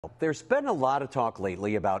There's been a lot of talk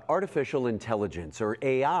lately about artificial intelligence, or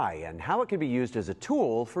AI, and how it can be used as a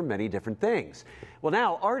tool for many different things. Well,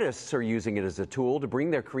 now artists are using it as a tool to bring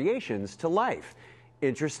their creations to life.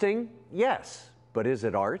 Interesting? Yes. But is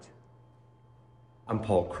it art? I'm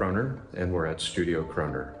Paul Kroner, and we're at Studio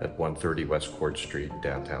Kroner at 130 West Court Street,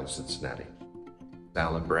 downtown Cincinnati.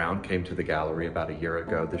 Alan Brown came to the gallery about a year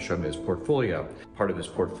ago to show me his portfolio. Part of his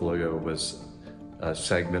portfolio was a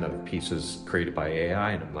segment of pieces created by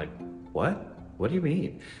AI, and I'm like, what? What do you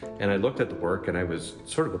mean? And I looked at the work and I was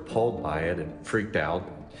sort of appalled by it and freaked out.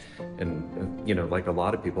 And, you know, like a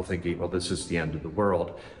lot of people thinking, well, this is the end of the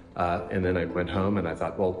world. And then I went home and I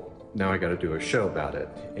thought, well, now I got to do a show about it.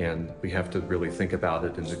 And we have to really think about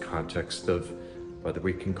it in the context of whether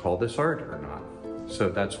we can call this art or not. So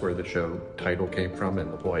that's where the show title came from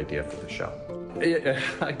and the whole idea for the show.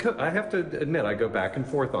 I have to admit, I go back and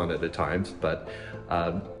forth on it at times, but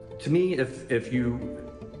to me, if you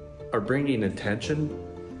are bringing intention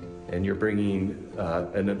and you're bringing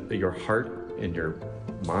your heart and your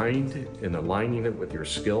mind and aligning it with your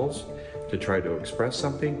skills to try to express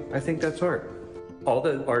something, I think that's art. All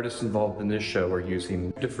the artists involved in this show are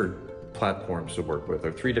using different platforms to work with,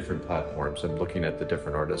 or 3 different platforms. I'm looking at the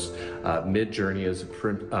different artists. Midjourney is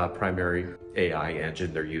a primary AI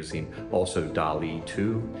engine they're using. Also DALL-E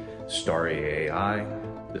 2, Starry AI.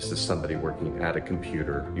 This is somebody working at a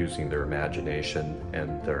computer using their imagination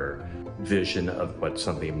and their vision of what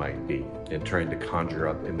something might be and trying to conjure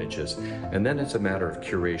up images. And then it's a matter of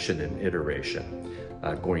curation and iteration,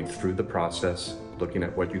 going through the process, looking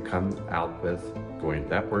at what you come out with, going,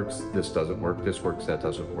 that works, this doesn't work, this works, that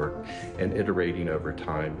doesn't work, and iterating over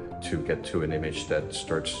time to get to an image that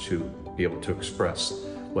starts to be able to express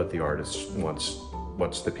what the artist wants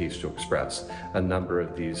the piece to express. A number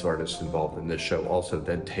of these artists involved in this show also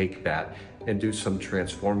then take that and do some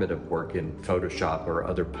transformative work in Photoshop or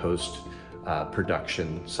other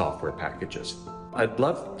post-production software packages. I'd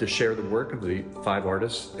love to share the work of the 5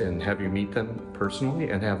 artists and have you meet them personally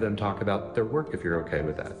and have them talk about their work if you're okay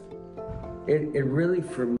with that. It really,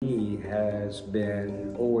 for me, has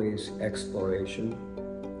been always exploration,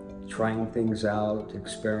 trying things out,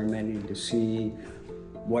 experimenting to see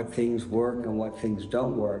what things work and what things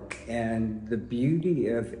don't work. And the beauty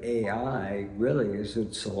of AI really is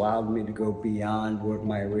it's allowed me to go beyond what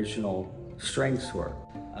my original strengths were.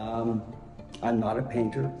 I'm not a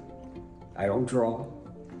painter. I don't draw.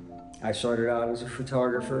 I started out as a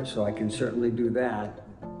photographer, so I can certainly do that.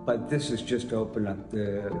 But this has just opened up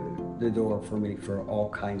the door for me for all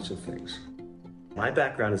kinds of things. My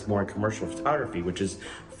background is more in commercial photography, which is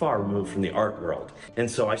far removed from the art world. And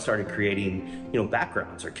so I started creating,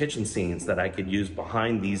 backgrounds or kitchen scenes that I could use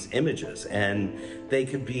behind these images, and they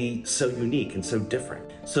could be so unique and so different.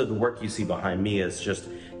 So the work you see behind me is just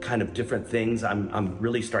kind of different things. I'm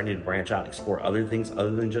really starting to branch out, explore other things other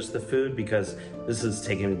than just the food, because this is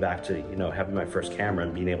taking me back to, having my first camera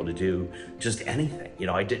and being able to do just anything.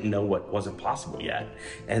 I didn't know what wasn't possible yet.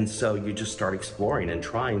 And so you just start exploring and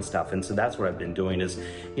trying stuff. And so that's what I've been doing is,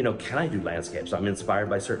 can I do landscapes? I'm inspired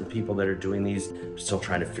by certain people that are doing these, still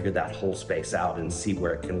trying to figure that whole space out and see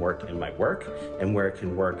where it can work in my work and where it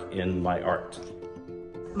can work in my art.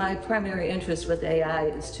 My primary interest with AI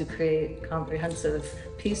is to create comprehensive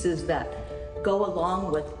pieces that go along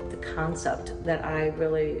with the concept that I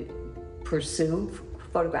really pursue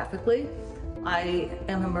photographically. I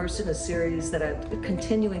am immersed in a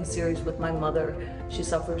continuing series with my mother. She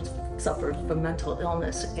suffered from mental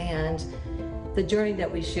illness, and the journey that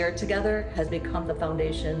we shared together has become the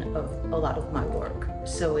foundation of a lot of my work.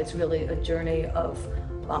 So it's really a journey of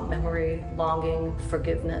memory, longing,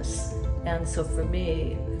 forgiveness. And so for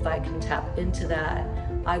me, if I can tap into that,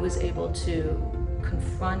 I was able to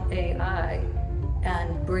confront AI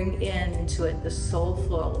and bring into it the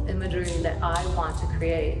soulful imagery that I want to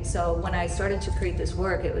create. So when I started to create this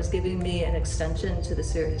work, it was giving me an extension to the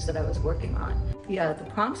series that I was working on. Yeah, the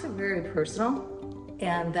prompts are very personal,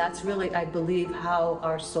 and that's really, I believe, how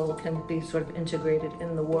our soul can be sort of integrated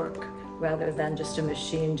in the work rather than just a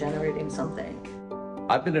machine generating something.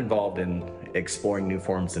 I've been involved in exploring new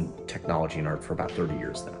forms in technology and art for about 30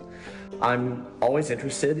 years now. I'm always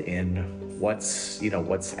interested in what's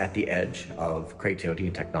at the edge of creativity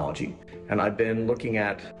and technology. And I've been looking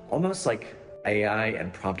at almost like AI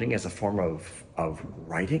and prompting as a form of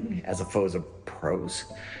writing as opposed to prose,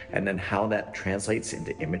 and then how that translates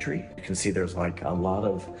into imagery. You can see there's like a lot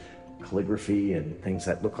of calligraphy and things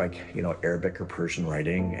that look like, Arabic or Persian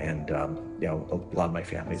writing, and a lot of my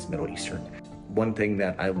family is Middle Eastern. One thing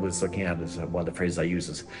that I was looking at is one of the phrases I use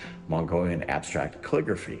is Mongolian abstract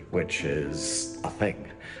calligraphy, which is a thing,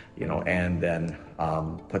 and then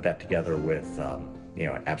put that together with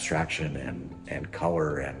abstraction and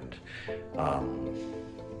color and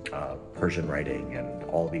Persian writing and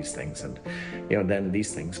all these things, and then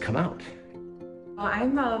these things come out.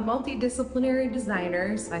 I'm a multidisciplinary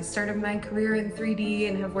designer, so I started my career in 3D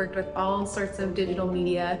and have worked with all sorts of digital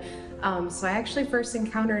media. So I actually first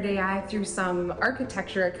encountered AI through some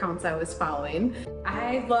architecture accounts I was following.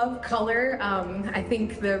 I love color. I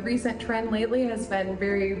think the recent trend lately has been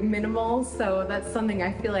very minimal, so that's something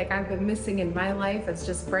I feel like I've been missing in my life. It's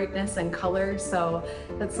just brightness and color, so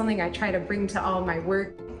that's something I try to bring to all my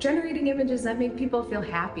work. Generating images that make people feel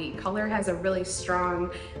happy. Color has a really strong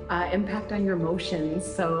impact on your emotions.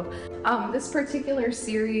 So this particular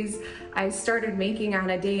series I started making on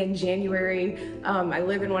a day in January. I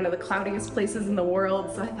live in one of the cloudiest places in the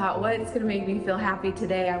world, so I thought, what's gonna make me feel happy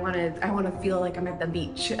today? I wanna feel like I'm at the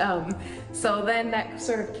beach. So then that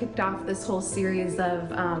sort of kicked off this whole series of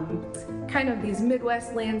kind of these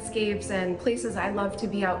Midwest landscapes and places I love to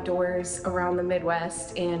be outdoors around the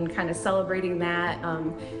Midwest, and kind of celebrating that,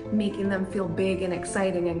 making them feel big and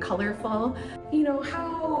exciting and colorful.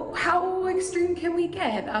 How extreme can we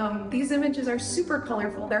get? These images are super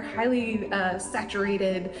colorful. They're highly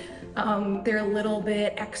saturated. They're a little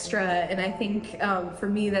bit extra, and I think for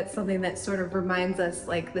me that's something that sort of reminds us,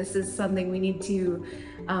 like, this is something we need to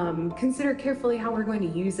consider carefully how we're going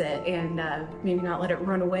to use it, and maybe not let it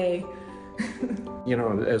run away.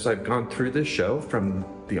 As I've gone through this show from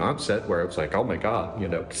the onset, where I was like, oh my God,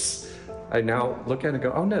 I now look at it and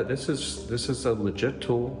go, oh no, this is a legit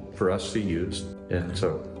tool for us to use. And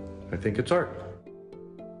so I think it's art.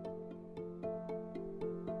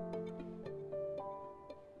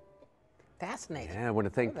 Fascinating. Yeah, I want to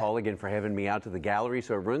thank Paul again for having me out to the gallery.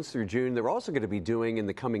 So it runs through June. They're also going to be doing, in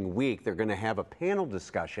the coming week, they're going to have a panel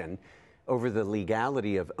discussion over the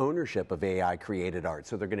legality of ownership of AI-created art.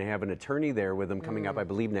 So they're going to have an attorney there with them coming up, I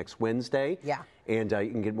believe, next Wednesday. Yeah. And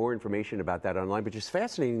you can get more information about that online. But just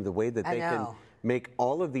fascinating the way that they can make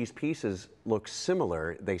all of these pieces look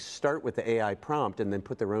similar. They start with the AI prompt and then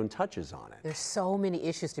put their own touches on it. There's so many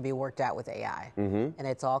issues to be worked out with AI, and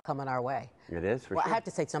it's all coming our way. It is, for sure. I have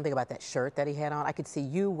to say something about that shirt that he had on. I could see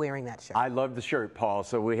you wearing that shirt. I love the shirt, Paul,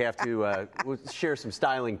 so we have to we'll share some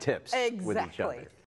styling tips with each other.